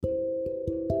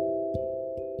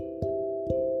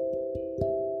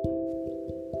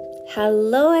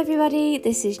Hello everybody,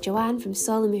 this is Joanne from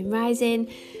Solar Moon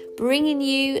Rising, bringing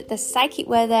you the psychic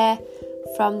weather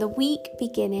from the week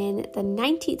beginning the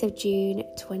 19th of June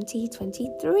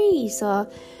 2023.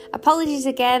 So apologies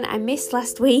again, I missed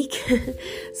last week.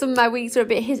 Some of my weeks are a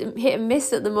bit hit and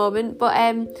miss at the moment, but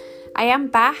I am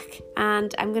back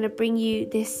and I'm going to bring you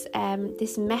this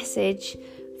message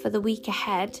for the week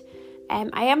ahead.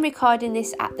 I am recording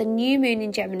this at the new moon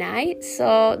in Gemini,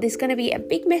 so there's going to be a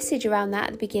big message around that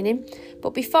at the beginning.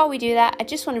 But before we do that, I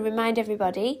just want to remind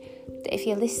everybody that if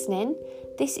you're listening,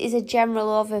 this is a general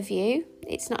overview.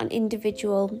 It's not an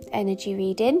individual energy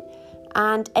reading,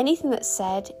 and anything that's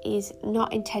said is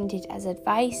not intended as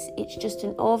advice. It's just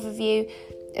an overview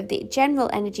of the general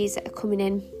energies that are coming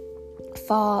in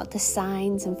for the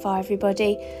signs and for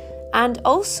everybody. And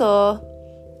also,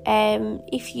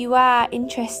 if you are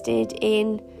interested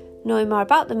in knowing more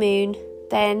about the moon,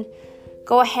 then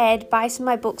go ahead, buy some of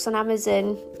my books on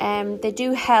Amazon. They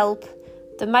do help.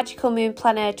 The Magical Moon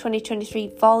Planner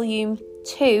 2023 Volume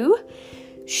 2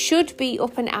 should be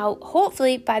up and out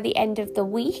hopefully by the end of the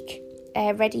week,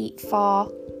 ready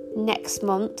for next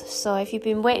month. So if you've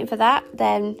been waiting for that,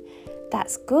 then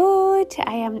that's good.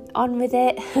 I am on with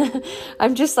it.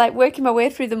 I'm just working my way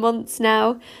through the months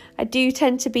now. I do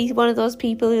tend to be one of those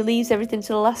people who leaves everything to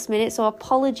the last minute, so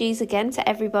apologies again to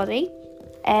everybody.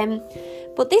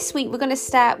 But this week we're going to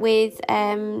start with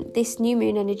this new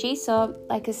moon energy. So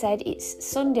like I said, it's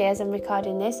Sunday as I'm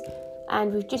recording this,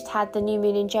 and we've just had the new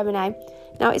moon in Gemini.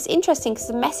 Now it's interesting because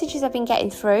the messages I've been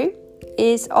getting through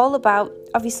is all about,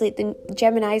 obviously the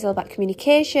Gemini is all about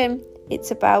communication, it's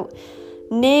about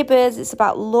neighbours, it's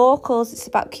about locals, it's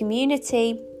about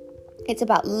community, it's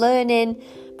about learning,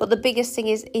 but the biggest thing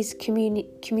is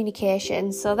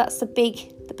communication. So that's the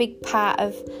big part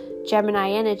of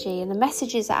Gemini energy, and the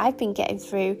messages that I've been getting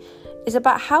through is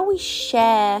about how we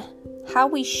share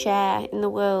in the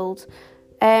world,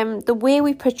 the way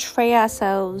we portray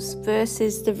ourselves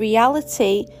versus the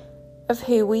reality of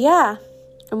who we are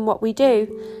and what we do.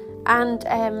 And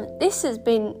this has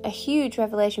been a huge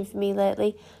revelation for me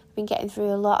lately. Been getting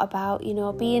through a lot about,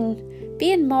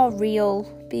 being more real,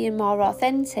 being more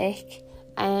authentic,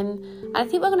 and I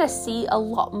think we're going to see a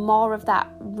lot more of that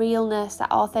realness,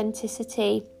 that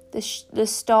authenticity, the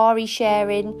story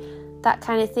sharing, that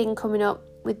kind of thing coming up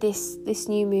with this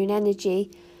new moon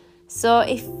energy. So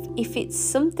if it's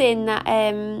something that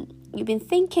you've been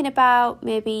thinking about,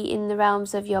 maybe in the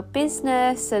realms of your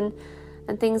business and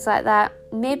things like that,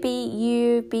 maybe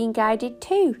you're being guided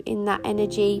too in that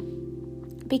energy.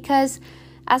 Because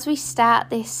as we start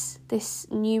this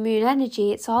new moon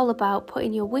energy, it's all about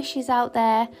putting your wishes out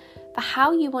there for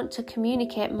how you want to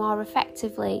communicate more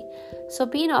effectively. So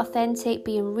being authentic,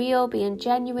 being real, being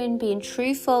genuine, being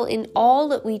truthful in all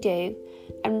that we do,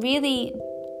 and really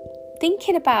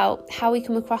thinking about how we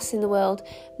come across in the world,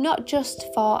 not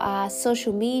just for our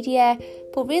social media,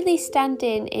 but really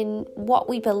standing in what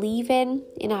we believe in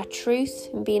our truth,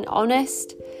 and being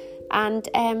honest. And,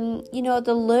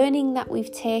 the learning that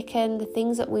we've taken, the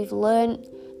things that we've learned,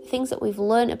 the things that we've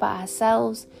learned about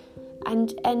ourselves,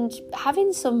 and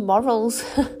having some morals,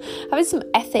 having some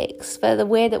ethics for the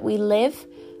way that we live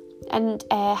and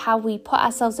how we put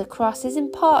ourselves across is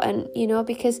important,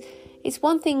 because it's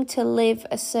one thing to live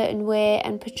a certain way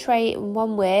and portray it in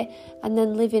one way and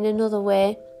then live in another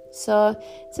way. So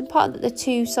it's important that the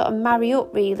two sort of marry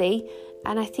up, really.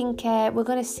 And I think we're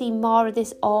going to see more of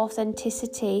this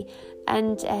authenticity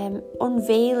and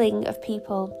unveiling of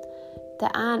people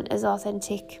that aren't as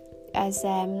authentic as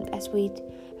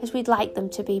we'd like them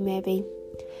to be, maybe.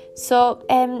 So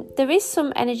there is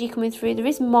some energy coming through. There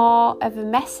is more of a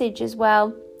message as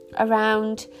well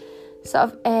around sort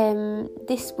of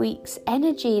this week's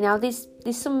energy. Now there's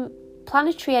some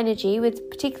planetary energy,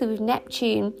 particularly with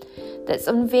Neptune, that's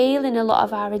unveiling a lot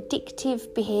of our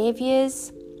addictive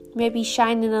behaviours, maybe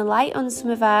shining a light on some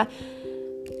of our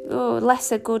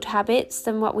lesser good habits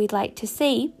than what we'd like to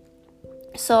see.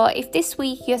 So if this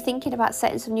week you're thinking about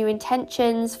setting some new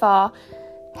intentions for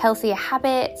healthier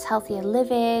habits, healthier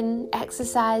living,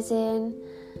 exercising,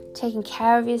 taking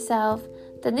care of yourself,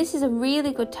 then this is a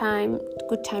really good time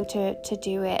to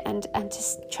do it and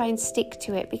to try and stick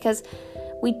to it, because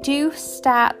we do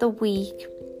start the week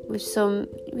with some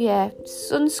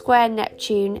Sun square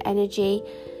Neptune energy,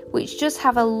 which just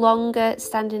have a longer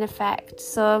standing effect.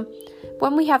 So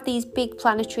when we have these big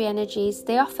planetary energies,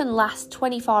 they often last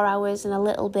 24 hours and a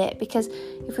little bit, because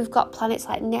if we've got planets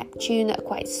like Neptune that are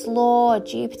quite slow, or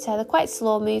Jupiter, they're quite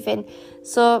slow moving.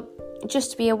 So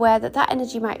just to be aware that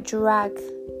energy might drag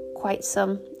quite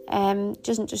some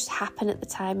Doesn't just happen at the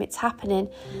time, it's happening.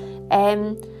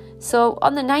 So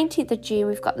on the 19th of June,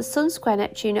 we've got the Sun square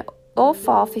Neptune at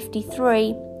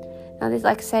 04:53. Now, there's,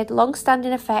 like I said,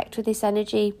 long-standing effect with this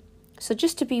energy. So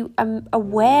just to be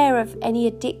aware of any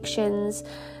addictions,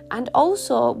 and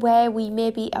also where we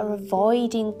maybe are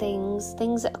avoiding things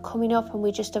that are coming up and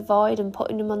we just avoid and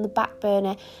putting them on the back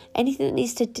burner. Anything that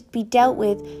needs to be dealt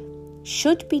with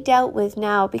should be dealt with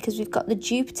now, because we've got the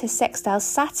Jupiter sextile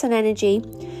Saturn energy,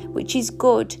 which is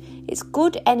good. It's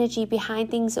good energy behind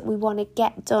things that we want to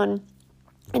get done,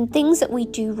 and things that we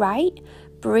do right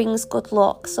brings good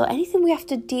luck. So anything we have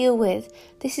to deal with,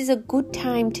 this is a good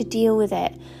time to deal with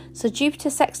it. So Jupiter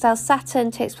sextile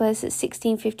Saturn takes place at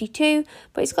 16:52,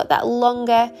 but it's got that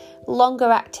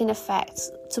longer acting effect.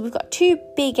 So we've got two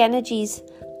big energies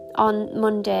on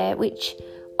Monday, which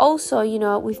also,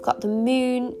 we've got the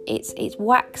moon, it's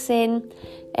waxing.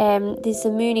 There's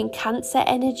the moon in Cancer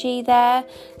energy there.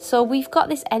 So we've got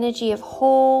this energy of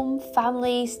home,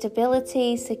 family,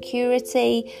 stability,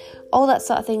 security, all that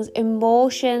sort of things,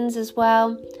 emotions as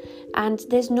well. And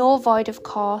there's no void of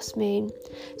course, moon.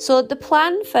 So the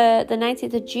plan for the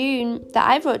 19th of June that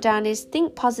I wrote down is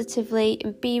think positively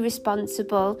and be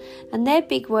responsible. And they're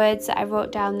big words that I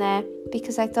wrote down there,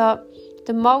 because I thought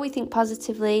the more we think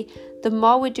positively, the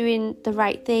more we're doing the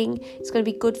right thing. It's going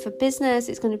to be good for business,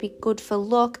 it's going to be good for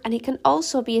luck, and it can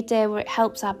also be a day where it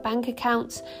helps our bank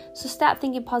accounts. So start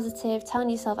thinking positive, telling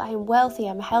yourself, I am wealthy,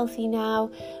 I'm healthy now,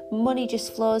 money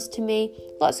just flows to me.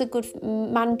 Lots of good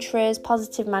mantras,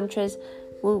 positive mantras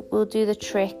will do the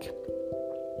trick.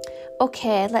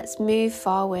 Okay, let's move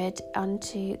forward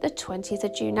onto the 20th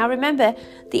of June. Now remember,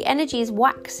 the energy is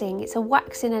waxing, it's a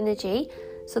waxing energy.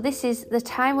 So this is the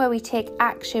time where we take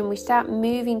action, we start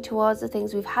moving towards the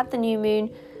things. We've had the new moon,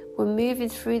 we're moving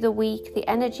through the week, the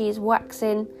energy is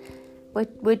waxing,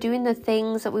 we're doing the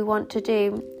things that we want to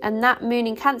do. And that moon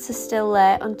in Cancer is still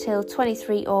there until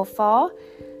 23:04,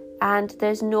 and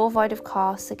there's no void of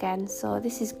course again. So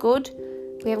this is good.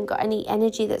 We haven't got any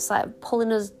energy that's like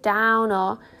pulling us down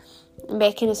or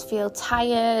making us feel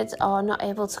tired or not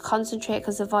able to concentrate,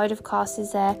 because the void of course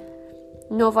is there.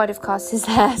 No void of course is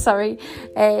there,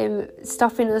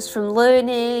 stopping us from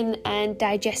learning and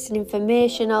digesting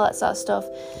information, all that sort of stuff.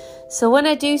 So when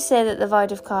I do say that the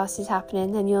void of course is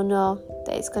happening, then you'll know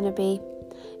that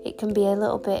it can be a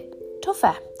little bit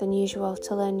tougher than usual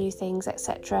to learn new things,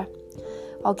 etc.,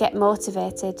 or get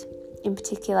motivated in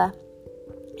particular.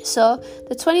 So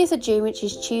the 20th of June, which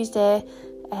is Tuesday,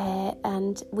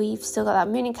 and we've still got that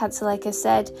moon in Cancer, like I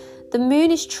said. The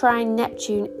moon is trine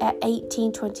Neptune at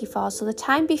 18:24. So the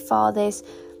time before this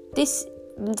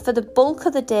for the bulk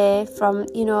of the day, from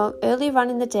earlier on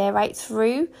in the day right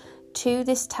through to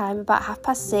this time about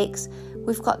 6:30,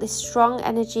 we've got this strong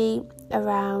energy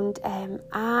around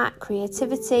art,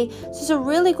 creativity. So it's a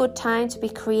really good time to be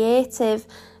creative,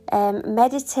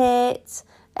 meditate,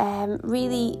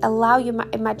 really allow your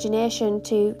imagination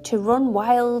to run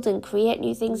wild and create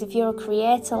new things. If you're a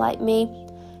creator like me,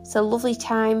 it's a lovely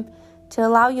time to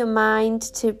allow your mind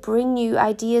to bring new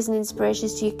ideas and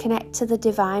inspirations to you, connect to the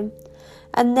divine.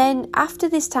 And then after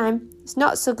this time, it's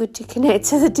not so good to connect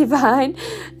to the divine.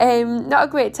 Not a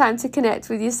great time to connect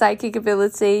with your psychic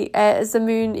ability, as the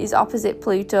moon is opposite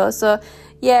Pluto. So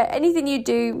yeah, anything you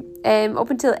do up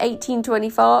until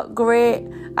 18:24, great.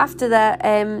 After that,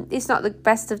 it's not the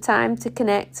best of time to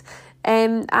connect,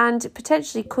 and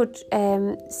potentially could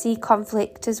see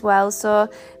conflict as well. So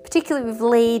particularly with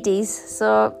ladies,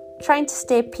 so trying to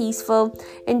stay peaceful,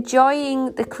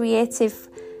 enjoying the creative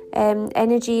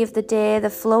energy of the day, the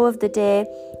flow of the day,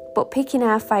 but picking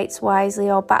our fights wisely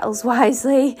or battles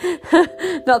wisely.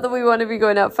 Not that we want to be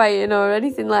going out fighting or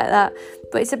anything like that,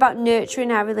 but it's about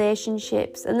nurturing our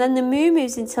relationships. And then the moon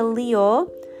moves into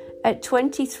Leo at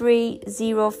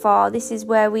 23:04. This is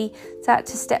where we start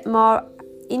to step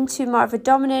into more of a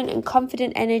dominant and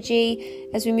confident energy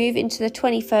as we move into the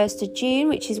 21st of June,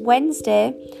 which is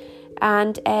Wednesday.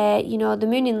 And the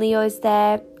moon in Leo is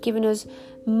there, giving us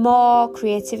more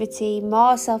creativity,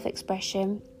 more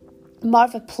self-expression, more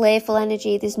of a playful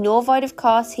energy. There's no void of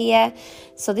course here,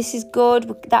 so this is good.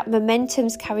 That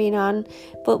momentum's carrying on,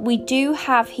 but we do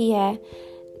have here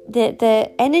the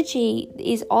energy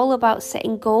is all about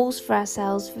setting goals for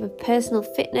ourselves for personal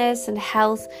fitness and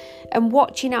health, and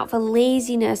watching out for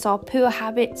laziness or poor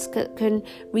habits that can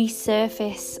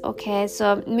resurface. Okay,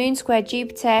 so moon square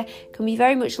Jupiter can be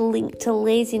very much linked to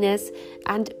laziness,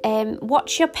 and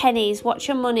watch your pennies, watch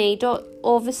your money, don't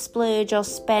over splurge or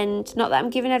spend. Not that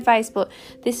I'm giving advice, but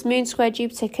this moon square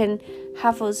Jupiter can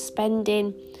have us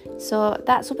spending So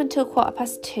that's up until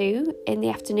 2:15 in the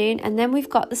afternoon. And then we've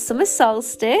got the summer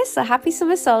solstice. So happy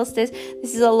summer solstice.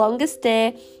 This is the longest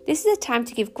day. This is a time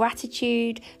to give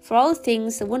gratitude for all the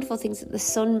things, the wonderful things that the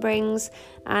sun brings.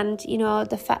 And, you know,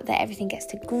 the fact that everything gets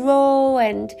to grow,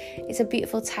 and it's a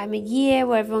beautiful time of year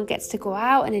where everyone gets to go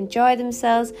out and enjoy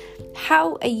themselves.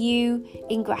 How are you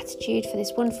in gratitude for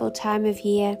this wonderful time of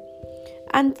year?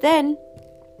 And then,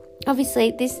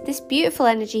 obviously, this beautiful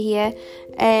energy here,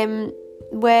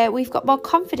 where we've got more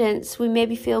confidence, we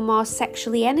maybe feel more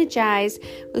sexually energized,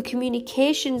 with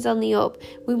communications on the up.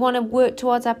 We want to work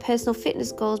towards our personal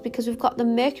fitness goals because we've got the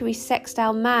Mercury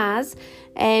sextile Mars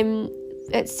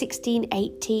at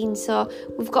 16:18. So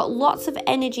we've got lots of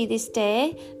energy this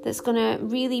day that's going to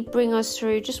really bring us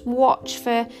through. Just watch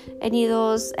for any of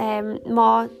those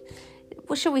more,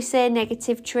 what shall we say,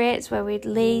 negative traits where we're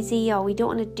lazy or we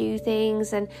don't want to do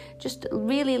things, and just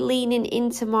really leaning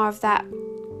into more of that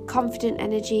confident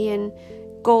energy and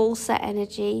goal set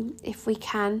energy if we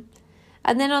can.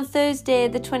 And then on Thursday,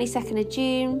 the 22nd of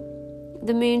June,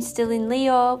 the moon's still in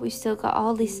Leo. We've still got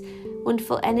all this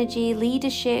wonderful energy,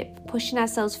 leadership, pushing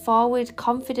ourselves forward,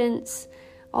 confidence,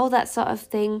 all that sort of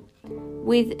thing.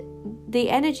 With the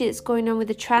energy that's going on with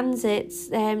the transits,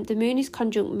 the moon is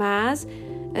conjunct Mars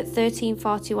at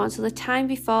 13:41. So the time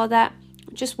before that,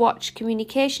 just watch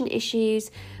communication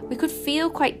issues. We could feel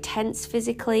quite tense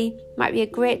physically. Might be a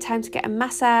great time to get a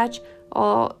massage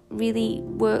or really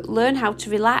learn how to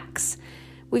relax.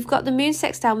 We've got the moon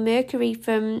sextile Mercury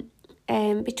from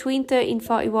between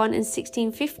 13:41 and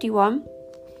 16:51.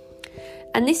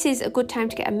 And this is a good time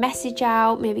to get a message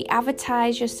out, maybe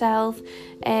advertise yourself,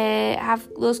 have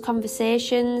those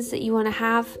conversations that you want to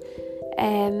have.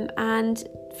 And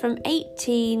from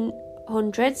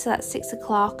 1800, so that's 6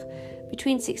 o'clock,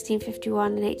 between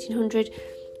 16:51 and 1800,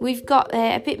 we've got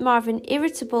a bit more of an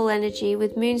irritable energy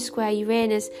with moon square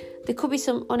Uranus. There could be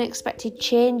some unexpected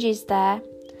changes there.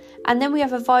 And then we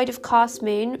have a void of course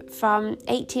moon from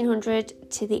 1800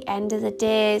 to the end of the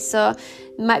day. So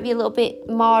it might be a little bit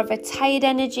more of a tired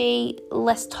energy,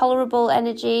 less tolerable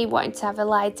energy, wanting to have a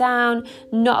lie down,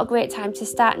 not a great time to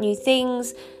start new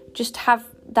things. Just have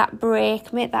that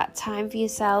break, make that time for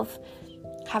yourself,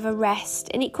 have a rest.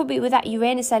 And it could be with that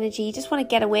Uranus energy, you just want to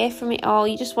get away from it all.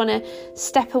 You just want to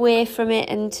step away from it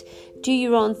and do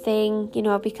your own thing, you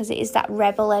know, because it is that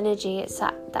rebel energy. It's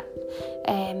that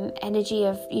energy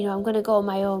of, you know, I'm going to go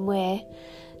my own way.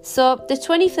 So the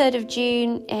 23rd of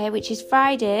June, which is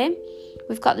Friday,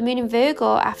 we've got the moon in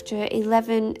Virgo after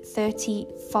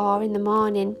 11:34 in the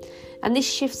morning. And this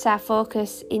shifts our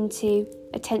focus into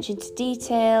attention to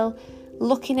detail,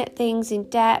 looking at things in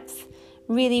depth,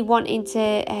 really wanting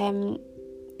to,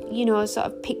 sort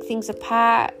of pick things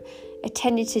apart,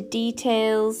 attending to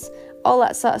details, all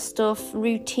that sort of stuff,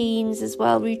 routines as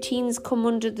well. Routines come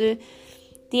under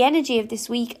the energy of this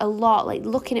week a lot, like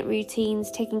looking at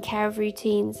routines, taking care of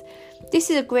routines. This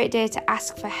is a great day to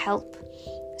ask for help.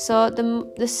 So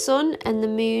the sun and the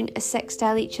moon are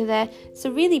sextile each other. It's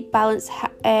a really balanced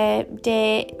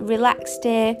day, relaxed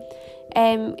day.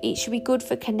 It should be good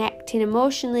for connecting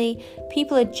emotionally.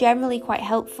 People are generally quite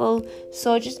helpful,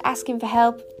 so just asking for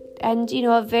help. And, you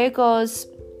know, Virgos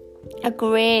are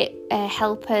great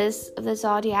helpers of the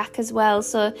zodiac as well,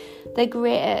 so they're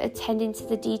great at attending to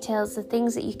the details, the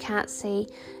things that you can't see,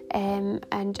 and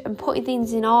putting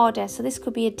things in order. So this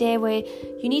could be a day where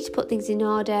you need to put things in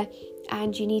order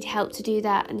and you need help to do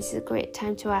that, and this is a great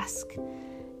time to ask.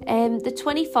 The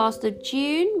 24th of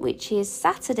June, which is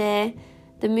Saturday,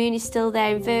 the moon is still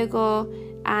there in Virgo,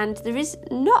 and there is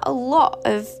not a lot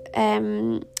of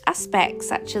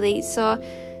aspects actually. So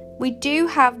we do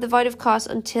have the void of course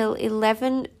until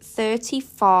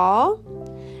 11:34,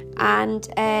 and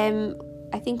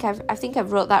I think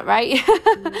I've wrote that right.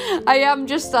 I am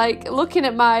just like looking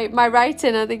at my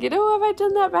writing and thinking, oh, have I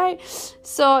done that right?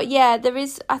 So yeah, there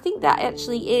is. I think that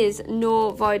actually is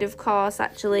no void of course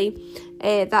actually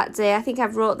that day. I think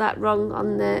I've wrote that wrong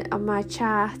on my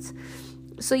chart.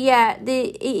 So yeah,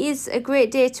 it is a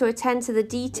great day to attend to the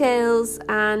details,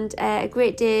 and a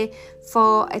great day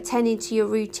for attending to your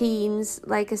routines.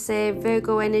 Like I say,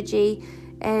 Virgo energy.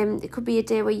 It could be a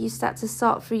day where you start to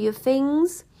sort through your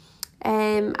things,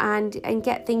 and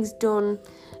get things done.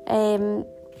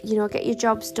 Get your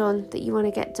jobs done that you want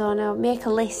to get done, or make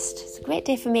a list. It's a great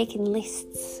day for making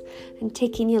lists and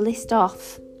ticking your list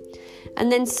off.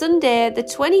 And then Sunday, the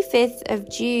 25th of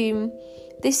June.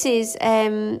 This is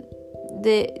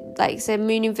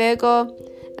moon in Virgo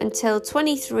until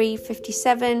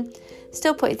 23:57,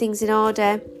 still putting things in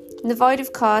order. And the void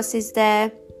of course is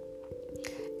there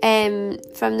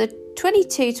from the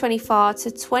 22:24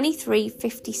 to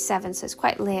 23:57, so it's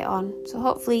quite late on. So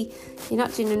hopefully you're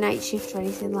not doing a night shift or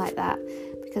anything like that,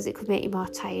 because it could make you more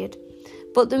tired.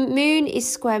 But the moon is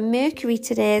square Mercury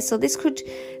today, so this could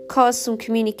cause some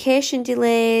communication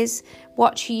delays.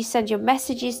 Watch who you send your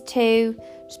messages to.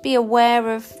 Just be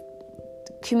aware of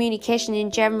communication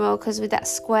in general, because with that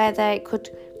square there, it could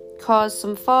cause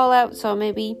some fallouts or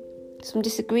maybe some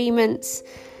disagreements.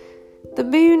 The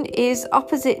moon is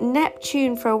opposite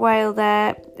Neptune for a while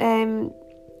there,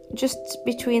 just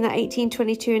between that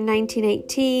 1822 and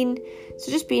 1918.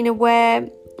 So just being aware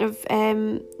of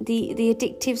the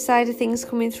addictive side of things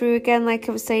coming through again, like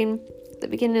I was saying at the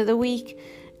beginning of the week.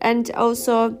 And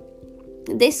also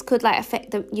this could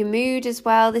affect your mood as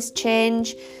well, this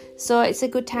change. So it's a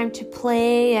good time to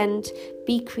play and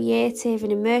be creative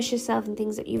and immerse yourself in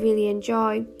things that you really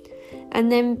enjoy.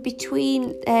 And then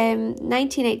between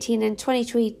 1918 and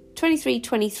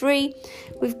 23:23,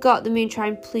 we've got the moon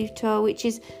trine Pluto, which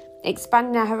is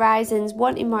expanding our horizons,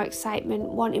 wanting more excitement,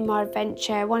 wanting more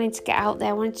adventure, wanting to get out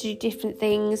there, wanting to do different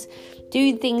things,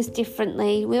 doing things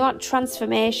differently. We want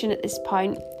transformation at this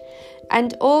point.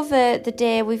 And over the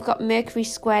day, we've got Mercury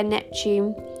square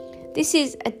Neptune. This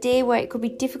is a day where it could be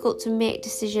difficult to make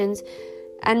decisions.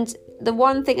 And the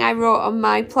one thing I wrote on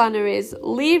my planner is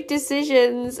leave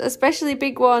decisions, especially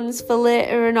big ones, for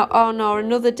later on or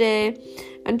another day,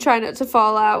 and try not to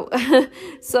fall out.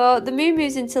 So the moon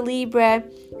moves into Libra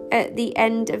at the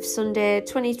end of Sunday,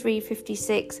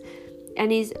 23:56,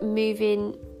 and is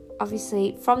moving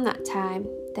obviously from that time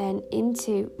then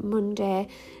into Monday.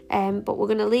 But we're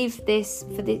going to leave this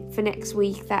for next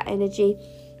week, that energy.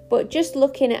 But just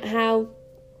looking at how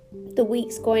the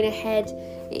week's going ahead,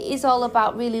 it is all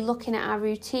about really looking at our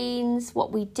routines,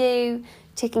 what we do,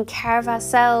 taking care of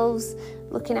ourselves,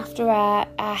 looking after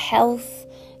our health,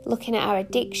 looking at our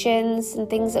addictions and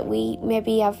things that we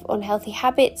maybe have unhealthy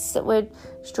habits that we're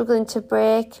struggling to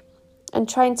break, and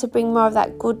trying to bring more of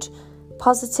that good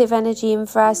positive energy in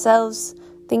for ourselves,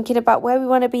 thinking about where we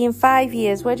want to be in 5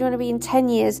 years, where do you want to be in 10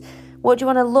 years, what do you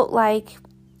want to look like,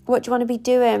 what do you want to be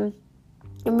doing,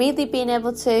 and really being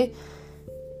able to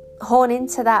hone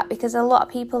into that, because a lot of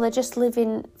people are just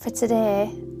living for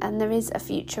today, and there is a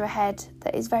future ahead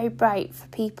that is very bright for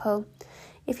people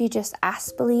if you just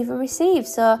ask, believe and receive.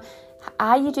 So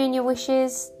are you doing your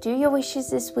wishes? Do your wishes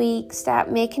this week.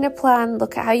 Start making a plan.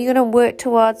 Look at how you're going to work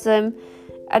towards them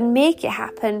and make it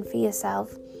happen for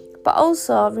yourself. But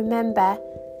also remember,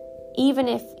 even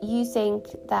if you think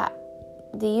that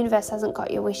the universe hasn't got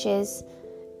your wishes,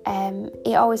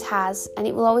 it always has, and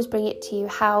it will always bring it to you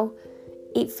how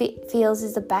it feels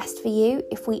is the best for you,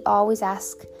 if we always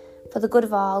ask for the good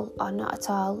of all or not at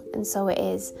all, and so it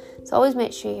is. So always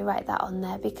make sure you write that on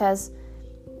there, because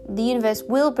the universe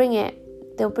will bring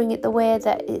it. They'll bring it the way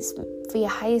that it's for your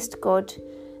highest good.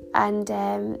 And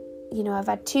I've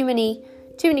had too many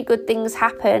good things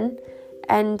happen,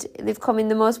 and they've come in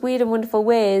the most weird and wonderful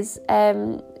ways,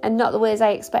 and not the ways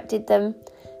I expected them.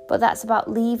 But that's about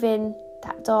leaving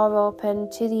that door open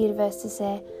to the universe to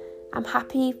say, I'm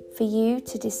happy for you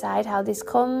to decide how this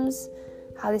comes,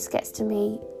 how this gets to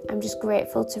me. I'm just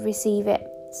grateful to receive it.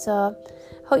 So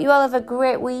hope you all have a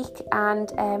great week, and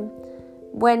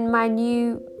when my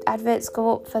new adverts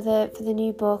go up for the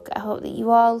new book, I hope that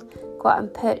you all go out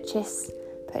and purchase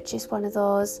one of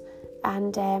those,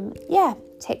 and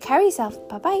take care of yourself.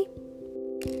 Bye bye.